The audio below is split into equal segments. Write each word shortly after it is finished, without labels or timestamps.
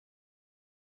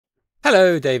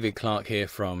Hello, David Clarke here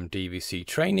from DVC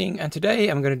Training, and today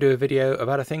I'm going to do a video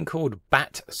about a thing called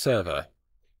BAT Server.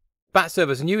 BAT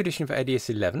Server is a new edition for EDIUS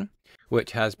 11,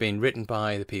 which has been written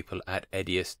by the people at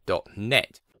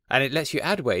EDIUS.net, and it lets you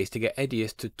add ways to get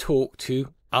EDIUS to talk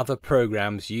to other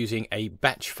programs using a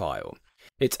batch file.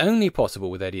 It's only possible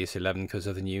with EDIUS 11 because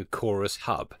of the new Chorus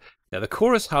Hub. Now, the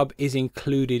Chorus Hub is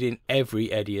included in every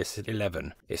EDIUS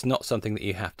 11. It's not something that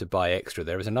you have to buy extra.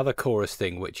 There is another Chorus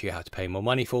thing which you have to pay more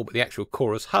money for, but the actual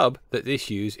Chorus Hub that this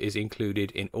uses is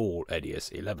included in all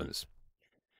EDIUS 11s.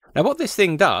 Now, what this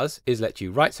thing does is let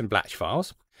you write some batch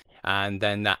files, and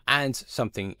then that adds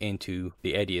something into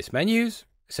the EDIUS menus.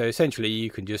 So essentially, you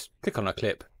can just click on a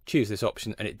clip, choose this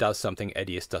option, and it does something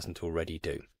EDIUS doesn't already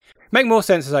do. Make more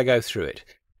sense as I go through it.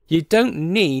 You don't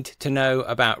need to know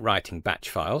about writing batch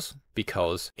files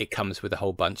because it comes with a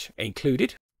whole bunch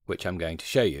included, which I'm going to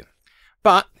show you.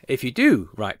 But if you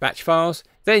do write batch files,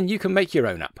 then you can make your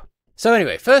own up. So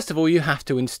anyway, first of all, you have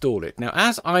to install it. Now,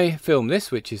 as I film this,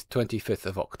 which is 25th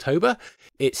of October,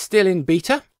 it's still in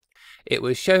beta. It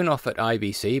was shown off at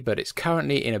IBC, but it's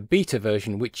currently in a beta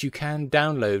version, which you can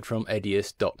download from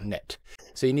EDIUS.net.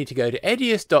 So you need to go to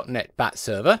EDIUS.net BAT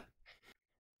server.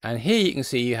 And here you can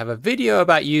see you have a video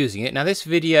about using it. Now, this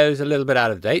video is a little bit out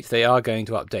of date. They are going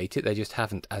to update it. They just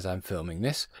haven't as I'm filming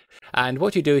this. And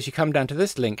what you do is you come down to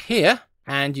this link here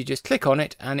and you just click on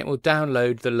it and it will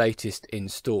download the latest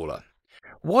installer.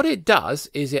 What it does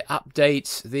is it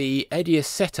updates the EDIUS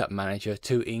Setup Manager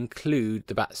to include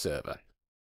the BAT server.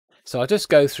 So I'll just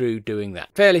go through doing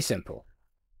that. Fairly simple.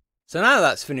 So now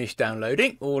that's finished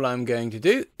downloading, all I'm going to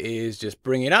do is just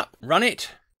bring it up, run it.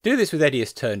 Do this with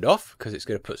EDIUS turned off because it's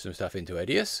going to put some stuff into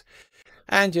EDIUS,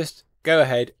 and just go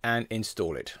ahead and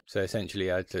install it. So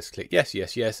essentially I just click yes,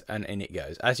 yes, yes, and in it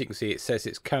goes. As you can see, it says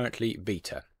it's currently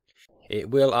beta. It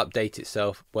will update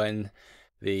itself when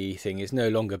the thing is no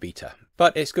longer beta,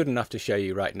 but it's good enough to show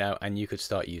you right now and you could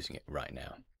start using it right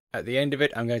now. At the end of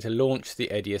it, I'm going to launch the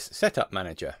EDIUS Setup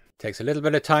Manager. It takes a little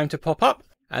bit of time to pop up,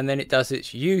 and then it does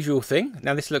its usual thing.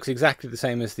 Now, this looks exactly the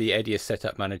same as the EDIUS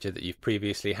Setup Manager that you've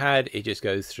previously had. It just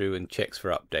goes through and checks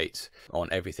for updates on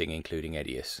everything, including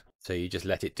EDIUS. So you just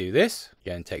let it do this.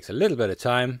 Again, takes a little bit of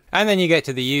time. And then you get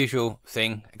to the usual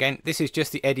thing. Again, this is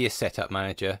just the EDIUS Setup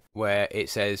Manager where it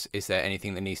says, is there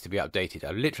anything that needs to be updated?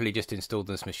 I've literally just installed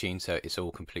this machine, so it's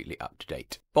all completely up to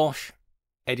date. Bosh.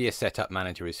 EDIUS Setup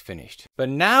Manager is finished. But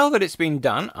now that it's been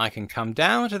done, I can come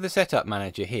down to the Setup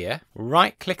Manager here,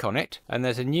 right click on it, and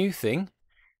there's a new thing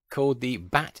called the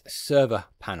BAT Server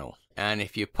panel. And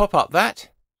if you pop up that,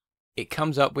 it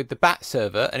comes up with the BAT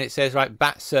server and it says, right,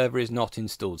 BAT server is not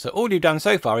installed. So all you've done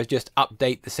so far is just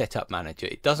update the Setup Manager.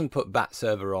 It doesn't put BAT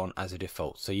server on as a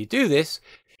default. So you do this,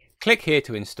 click here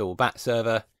to install BAT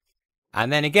server,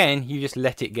 and then again, you just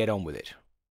let it get on with it.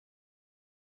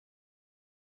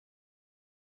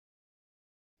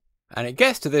 And it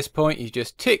gets to this point, you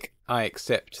just tick, I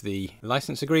accept the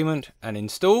license agreement and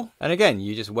install. And again,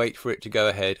 you just wait for it to go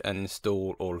ahead and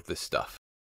install all of this stuff.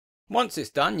 Once it's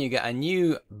done, you get a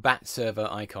new BAT server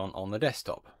icon on the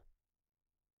desktop.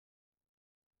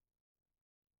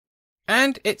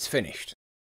 And it's finished.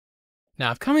 Now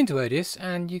I've come into EDIUS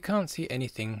and you can't see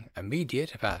anything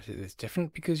immediate about it that's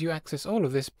different because you access all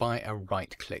of this by a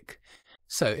right click.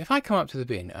 So if I come up to the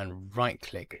bin and right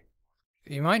click,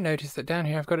 you might notice that down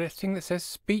here I've got a thing that says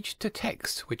speech to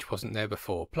text, which wasn't there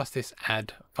before, plus this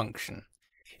add function.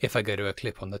 If I go to a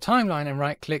clip on the timeline and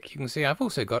right click, you can see I've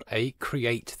also got a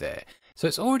create there. So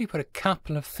it's already put a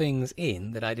couple of things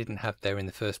in that I didn't have there in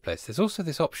the first place. There's also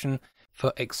this option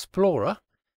for Explorer,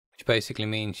 which basically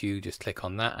means you just click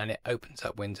on that and it opens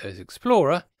up Windows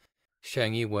Explorer,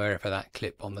 showing you wherever that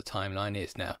clip on the timeline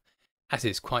is. Now, as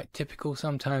is quite typical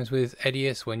sometimes with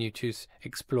EDIUS, when you choose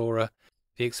Explorer,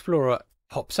 the Explorer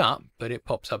pops up, but it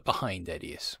pops up behind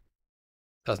EDIUS.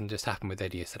 Doesn't just happen with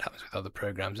EDIUS, that happens with other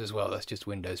programs as well. That's just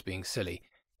Windows being silly.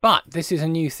 But this is a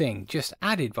new thing, just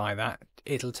added by that.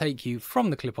 It'll take you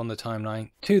from the clip on the timeline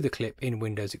to the clip in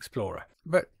Windows Explorer.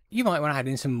 But you might want to add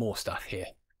in some more stuff here.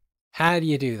 How do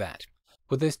you do that?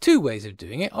 Well, there's two ways of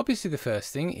doing it. Obviously, the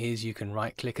first thing is you can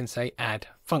right click and say add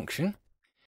function,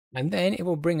 and then it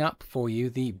will bring up for you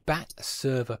the BAT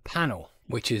server panel,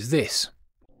 which is this,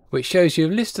 which shows you a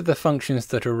list of the functions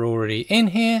that are already in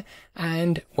here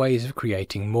and ways of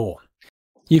creating more.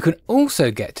 You can also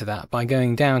get to that by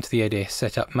going down to the EDIUS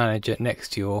Setup Manager next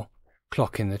to your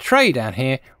clock in the tray down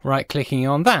here, right clicking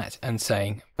on that and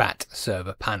saying BAT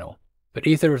server panel. But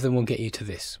either of them will get you to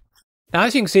this. Now,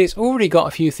 as you can see, it's already got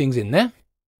a few things in there,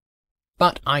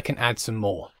 but I can add some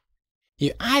more.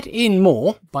 You add in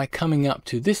more by coming up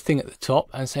to this thing at the top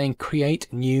and saying create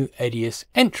new EDIUS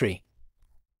entry.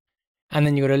 and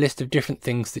then you've got a list of different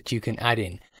things that you can add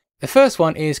in. The first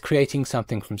one is creating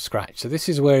something from scratch. So this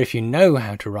is where if you know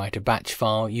how to write a batch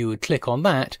file, you would click on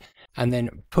that and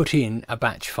then put in a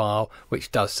batch file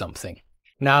which does something.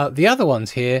 Now the other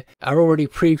ones here are already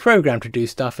pre-programmed to do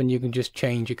stuff, and you can just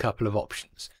change a couple of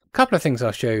options. A couple of things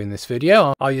I'll show you in this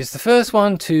video. I'll use the first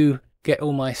one to get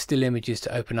all my still images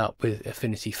to open up with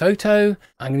Affinity Photo.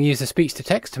 I'm going to use the speech to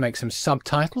text to make some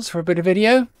subtitles for a bit of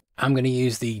video. I'm going to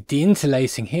use the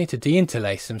deinterlacing here to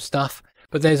deinterlace some stuff,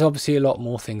 but there's obviously a lot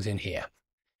more things in here.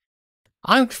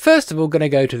 I'm first of all going to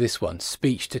go to this one,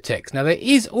 speech to text. Now there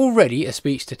is already a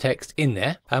speech to text in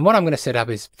there, and what I'm going to set up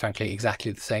is frankly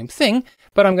exactly the same thing,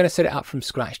 but I'm going to set it up from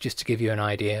scratch just to give you an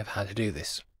idea of how to do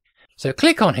this. So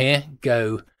click on here,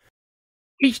 go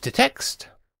speech to text,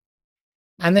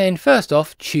 and then first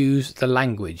off choose the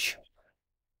language.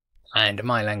 And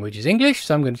my language is English,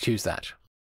 so I'm going to choose that.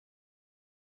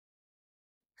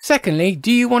 Secondly,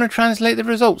 do you want to translate the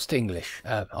results to English?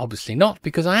 Obviously not,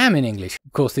 because I am in English.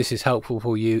 Of course, this is helpful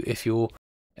for you if your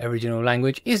original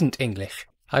language isn't English.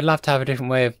 I'd love to have a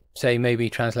different way of, say,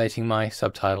 maybe translating my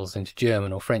subtitles into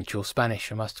German or French or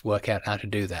Spanish. I must work out how to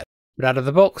do that. But out of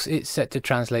the box, it's set to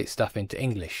translate stuff into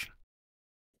English.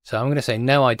 So I'm going to say,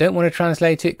 no, I don't want to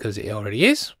translate it because it already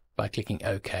is, by clicking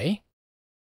OK.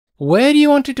 Where do you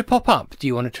want it to pop up? Do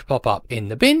you want it to pop up in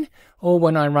the bin, or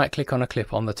when I right-click on a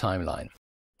clip on the timeline?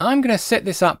 I'm going to set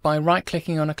this up by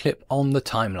right-clicking on a clip on the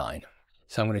timeline.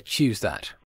 So I'm going to choose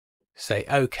that. Say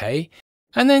OK,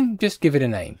 and then just give it a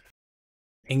name.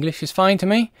 English is fine to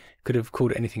me. Could have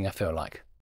called it anything I feel like.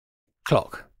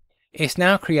 Clock. It's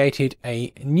now created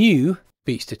a new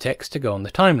speech to text to go on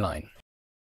the timeline.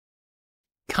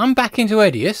 Come back into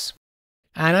EDIUS,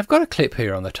 and I've got a clip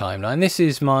here on the timeline. This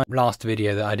is my last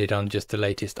video that I did on just the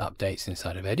latest updates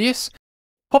inside of EDIUS.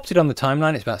 Popped it on the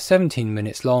timeline. It's about 17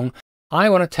 minutes long. I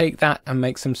want to take that and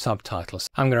make some subtitles.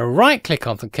 I'm going to right click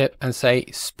on the clip and say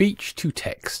speech to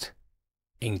text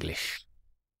English.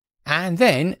 And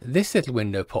then this little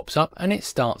window pops up and it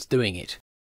starts doing it.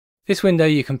 This window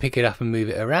you can pick it up and move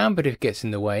it around, but it gets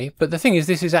in the way. But the thing is,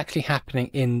 this is actually happening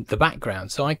in the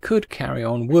background, so I could carry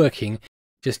on working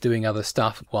just doing other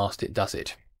stuff whilst it does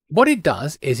it. What it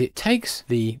does is it takes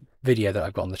the video that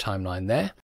I've got on the timeline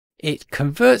there, it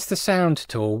converts the sound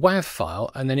to a WAV file,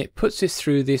 and then it puts this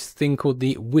through this thing called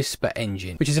the Whisper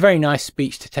engine, which is a very nice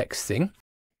speech to text thing,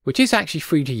 which is actually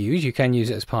free to use. You can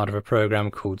use it as part of a program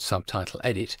called Subtitle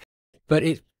Edit, but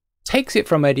it takes it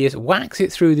from EDIUS, whacks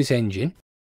it through this engine.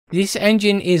 This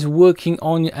engine is working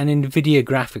on an NVIDIA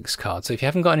graphics card. So if you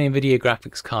haven't got an NVIDIA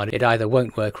graphics card, it either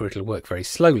won't work or it'll work very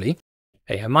slowly.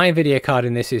 My NVIDIA card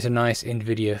in this is a nice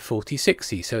NVIDIA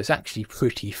 4060, so it's actually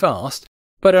pretty fast.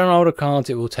 But on older cards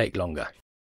it will take longer.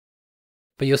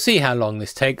 But you'll see how long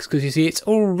this takes, because you see it's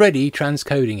already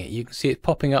transcoding it. You can see it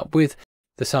popping up with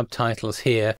the subtitles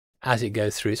here as it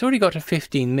goes through. It's already got to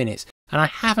 15 minutes, and I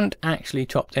haven't actually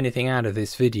chopped anything out of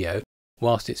this video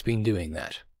whilst it's been doing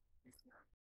that.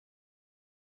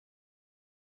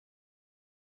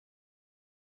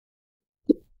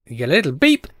 You get a little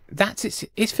beep, that's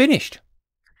it, it's finished.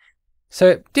 So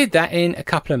it did that in a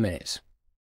couple of minutes.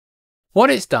 What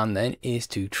it's done then is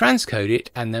to transcode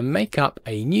it and then make up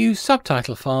a new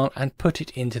subtitle file and put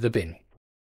it into the bin.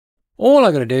 All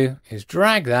I've got to do is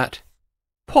drag that,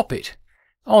 pop it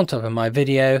on top of my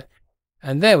video,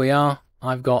 and there we are.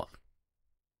 I've got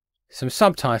some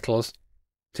subtitles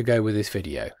to go with this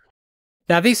video.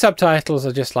 Now these subtitles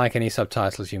are just like any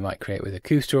subtitles you might create with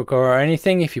Acoustic or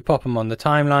anything. If you pop them on the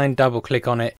timeline, double click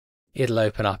on it, it'll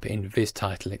open up in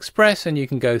VizTitle Express, and you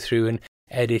can go through and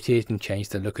edit it and change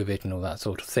the look of it and all that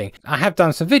sort of thing. I have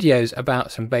done some videos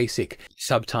about some basic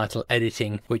subtitle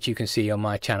editing, which you can see on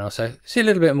my channel, so see a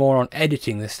little bit more on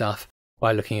editing the stuff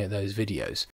by looking at those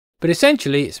videos. But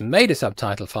essentially it's made a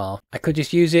subtitle file. I could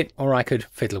just use it, or I could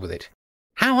fiddle with it.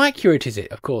 How accurate is it?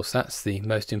 Of course, that's the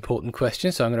most important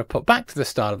question, so I'm going to pop back to the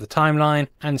start of the timeline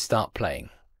and start playing.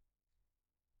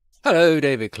 Hello,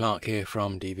 David Clarke here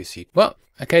from DVC. Well,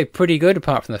 okay, pretty good,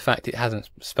 apart from the fact it hasn't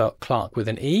spelt Clarke with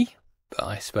an E. But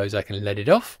I suppose I can let it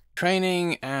off.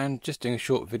 Training and just doing a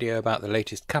short video about the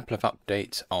latest couple of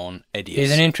updates on EDIUS.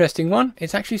 Here's an interesting one.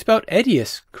 It's actually spelled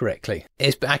EDIUS correctly.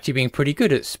 It's actually been pretty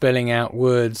good at spelling out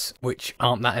words which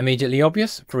aren't that immediately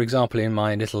obvious. For example, in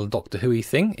my little Doctor Who-y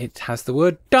thing, it has the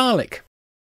word Dalek,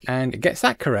 and it gets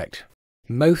that correct.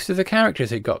 Most of the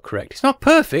characters it got correct. It's not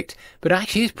perfect, but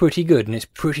actually it's pretty good and it's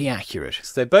pretty accurate.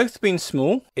 So they've both been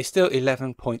small. It's still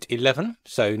 11.11,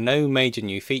 so no major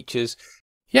new features.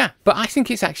 Yeah, but I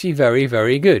think it's actually very,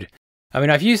 very good. I mean,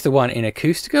 I've used the one in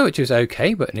Acoustica, which was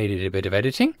okay, but needed a bit of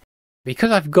editing.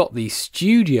 Because I've got the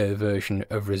studio version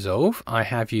of Resolve, I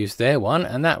have used their one,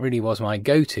 and that really was my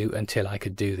go-to until I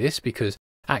could do this, because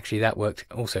actually that worked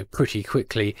also pretty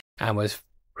quickly and was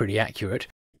pretty accurate.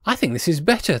 I think this is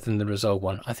better than the Resolve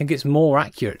one. I think it's more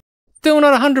accurate. Still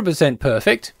not 100%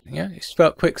 perfect. Yeah, you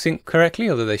spelled quick sync correctly,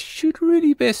 although there should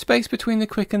really be a space between the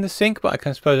quick and the sync, but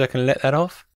I suppose I can let that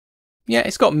off. Yeah,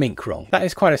 it's got mink wrong. That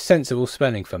is quite a sensible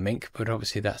spelling for mink, but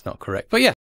obviously that's not correct. But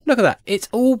yeah, look at that. It's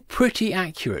all pretty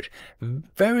accurate.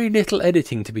 Very little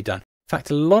editing to be done. In fact,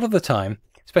 a lot of the time,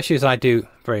 especially as I do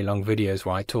very long videos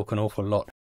where I talk an awful lot,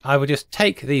 I will just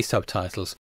take these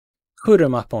subtitles, put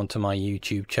them up onto my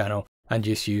YouTube channel, and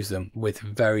just use them with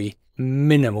very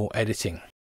minimal editing.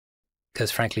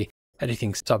 Because frankly,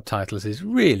 editing subtitles is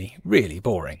really, really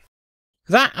boring.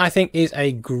 That, I think, is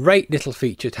a great little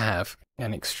feature to have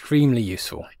and extremely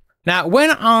useful. Now,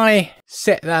 when I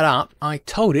set that up, I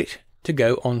told it to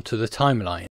go onto the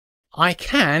timeline. I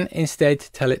can instead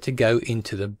tell it to go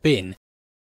into the bin.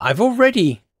 I've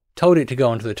already told it to go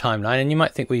onto the timeline, and you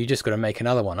might think, well, you just got to make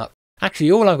another one up.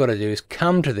 Actually, all I've got to do is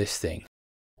come to this thing,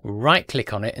 right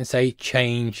click on it and say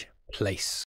change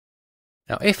place.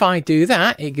 Now, if I do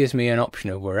that, it gives me an option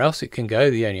of where else it can go.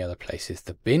 The only other place is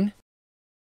the bin.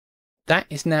 That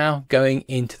is now going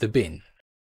into the bin.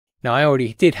 Now, I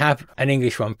already did have an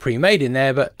English one pre-made in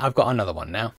there, but I've got another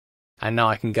one now. And now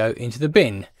I can go into the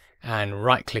bin and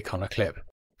right click on a clip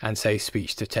and say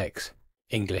speech to text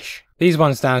English. These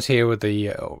ones down here were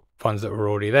the ones that were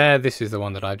already there. This is the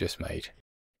one that I've just made.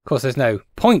 Of course, there's no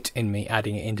point in me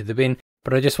adding it into the bin,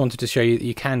 but I just wanted to show you that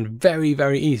you can very,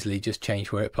 very easily just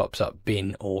change where it pops up,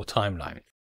 bin or timeline.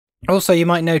 Also, you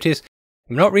might notice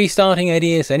I'm not restarting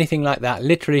EDIUS, anything like that.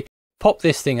 Literally pop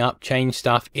this thing up, change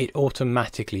stuff, it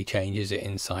automatically changes it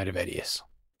inside of EDIUS.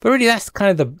 But really, that's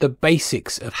kind of the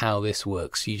basics of how this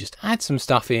works. You just add some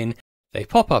stuff in, they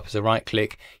pop up as a right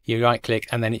click, you right click,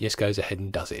 and then it just goes ahead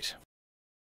and does it.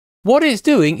 What it's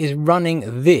doing is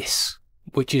running this,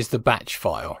 which is the batch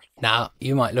file. Now,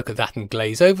 you might look at that and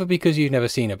glaze over because you've never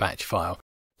seen a batch file.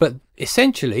 But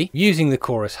essentially, using the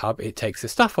Chorus Hub, it takes the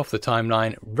stuff off the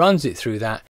timeline, runs it through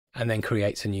that, and then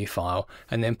creates a new file,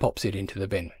 and then pops it into the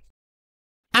bin.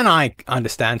 And I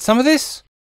understand some of this,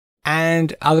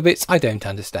 and other bits I don't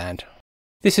understand.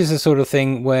 This is the sort of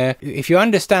thing where if you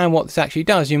understand what this actually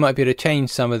does, you might be able to change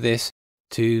some of this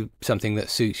to something that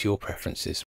suits your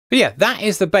preferences. But yeah, that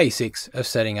is the basics of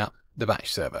setting up the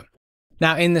batch server.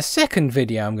 Now, in the second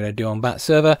video I'm going to do on batch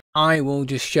server, I will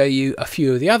just show you a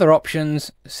few of the other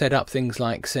options, set up things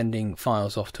like sending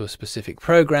files off to a specific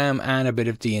program and a bit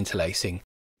of deinterlacing.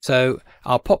 So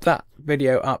I'll pop that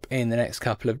video up in the next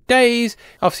couple of days.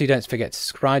 Obviously, don't forget to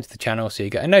subscribe to the channel so you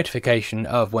get a notification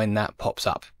of when that pops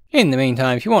up. In the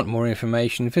meantime, if you want more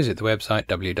information, visit the website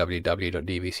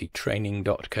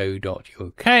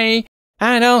www.dvctraining.co.uk,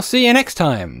 and I'll see you next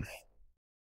time.